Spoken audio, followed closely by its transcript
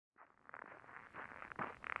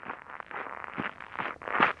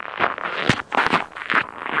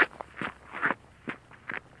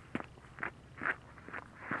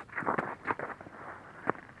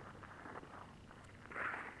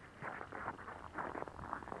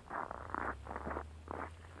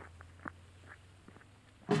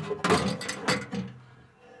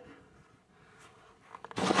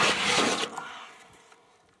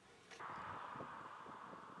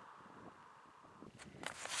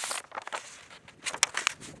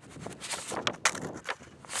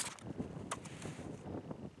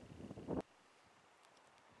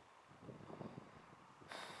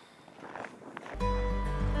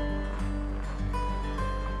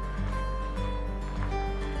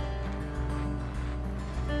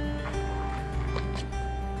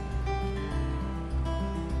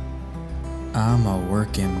I'm a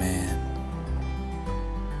working man.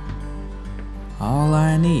 All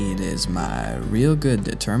I need is my real good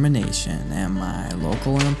determination and my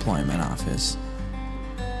local employment office.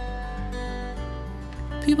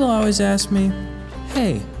 People always ask me,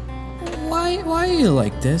 hey, why are you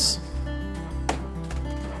like this?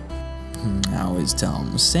 I always tell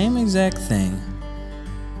them the same exact thing.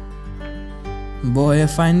 Boy,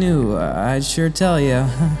 if I knew, I'd sure tell ya.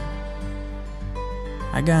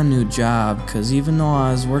 I got a new job, cause even though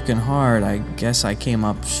I was working hard, I guess I came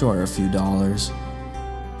up short a few dollars.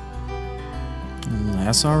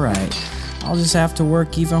 That's alright. I'll just have to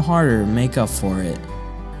work even harder to make up for it.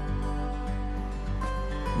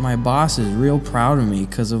 My boss is real proud of me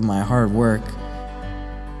cause of my hard work.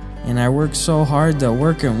 And I work so hard that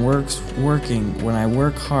working. When I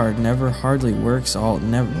work hard, never hardly works all,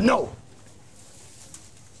 never. No!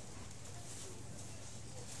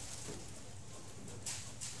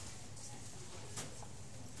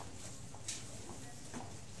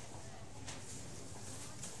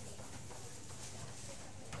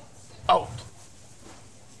 Out.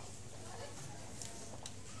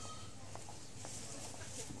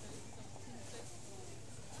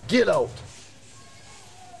 Get out.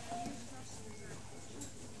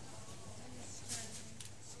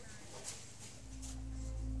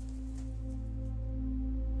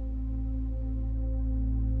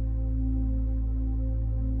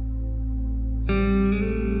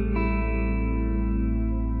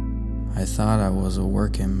 I thought I was a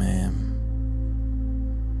working man.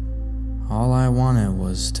 All I wanted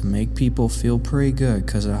was to make people feel pretty good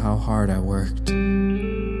because of how hard I worked.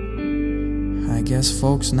 I guess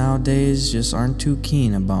folks nowadays just aren't too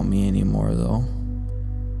keen about me anymore though.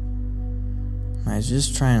 I was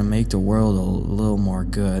just trying to make the world a little more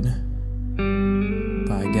good,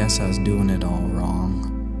 but I guess I was doing it all wrong.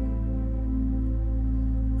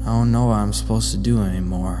 I don't know what I'm supposed to do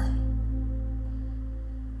anymore.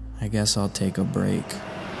 I guess I'll take a break.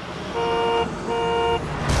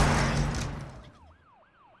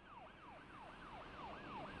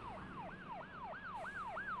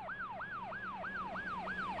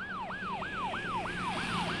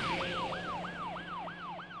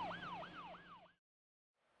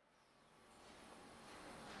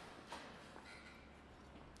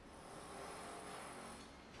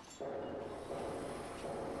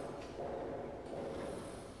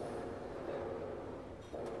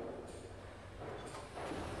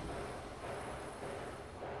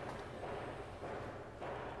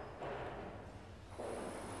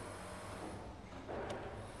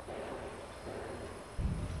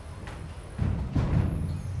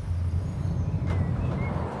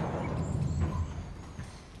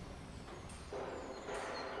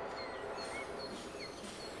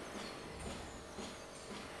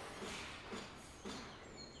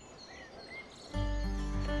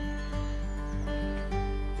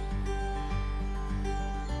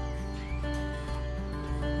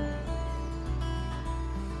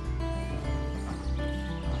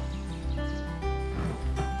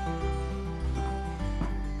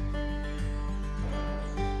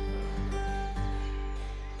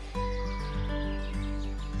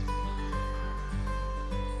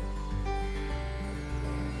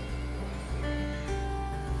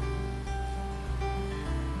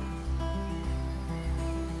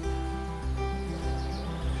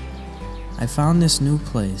 I found this new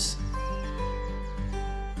place.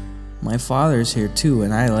 My father's here too,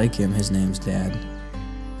 and I like him. His name's Dad.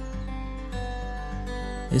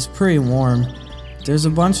 It's pretty warm. There's a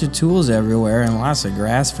bunch of tools everywhere and lots of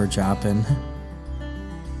grass for chopping.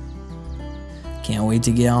 Can't wait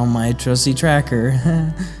to get on my trusty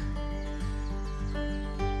tracker.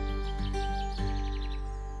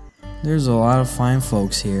 There's a lot of fine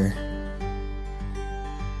folks here.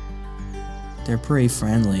 They're pretty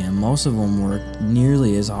friendly, and most of them work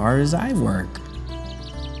nearly as hard as I work.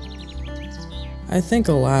 I think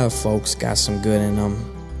a lot of folks got some good in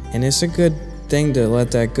them, and it's a good thing to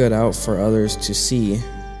let that good out for others to see.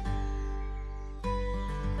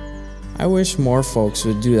 I wish more folks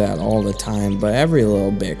would do that all the time, but every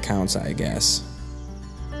little bit counts, I guess.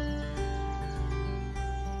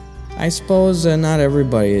 I suppose not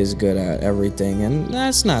everybody is good at everything, and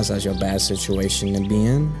that's not such a bad situation to be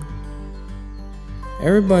in.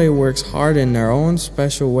 Everybody works hard in their own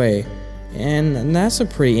special way, and that's a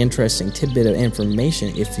pretty interesting tidbit of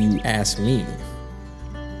information if you ask me.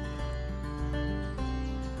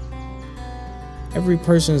 Every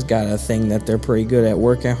person's got a thing that they're pretty good at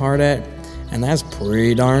working hard at, and that's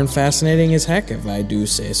pretty darn fascinating as heck if I do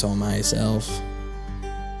say so myself.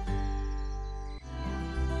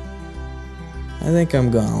 I think I'm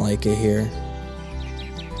gonna like it here.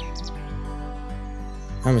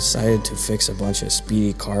 I'm excited to fix a bunch of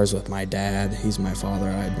speedy cars with my dad. He's my father,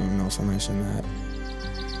 I don't know if I mentioned that.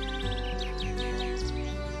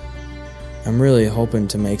 I'm really hoping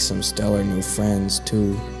to make some stellar new friends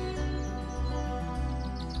too.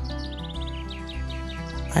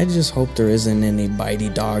 I just hope there isn't any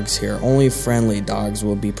bitey dogs here. Only friendly dogs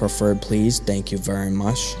will be preferred, please. Thank you very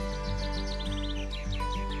much.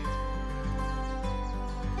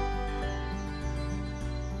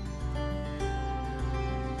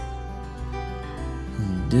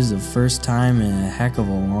 This is the first time in a heck of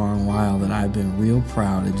a long while that I've been real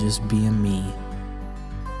proud of just being me.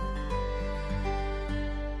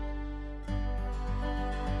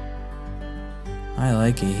 I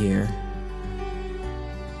like it here.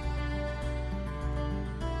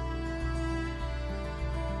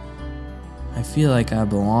 I feel like I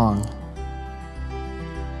belong.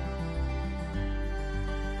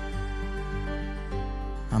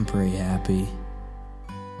 I'm pretty happy.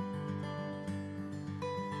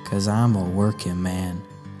 'Cause I'm a working man.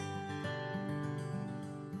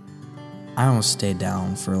 I don't stay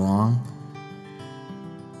down for long.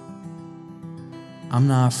 I'm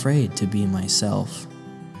not afraid to be myself.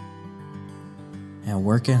 And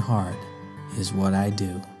working hard is what I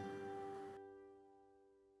do.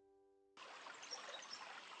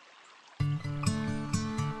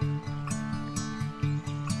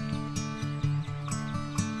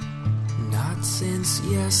 Not since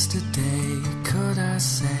yesterday could I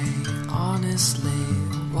say honestly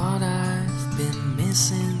what I've been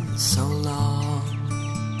missing so long.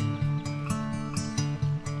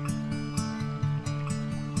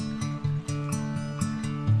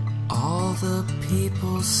 All the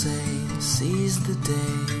people say seize the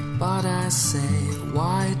day, but I say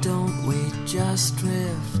why don't we just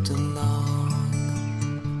drift along?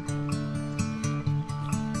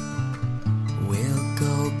 We'll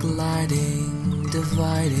go gliding,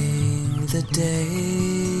 dividing the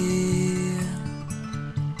day.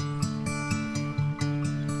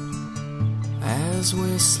 As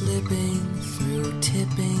we're slipping through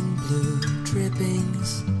tipping blue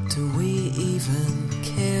drippings, do we even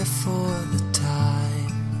care for the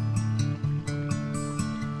time?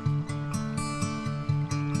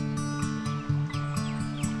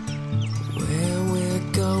 Where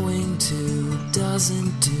we're going to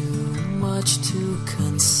doesn't do much to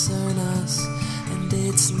concern us, and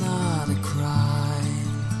it's not a crime.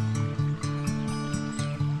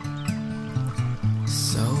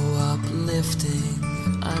 So uplifting,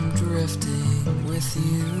 I'm drifting with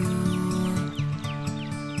you.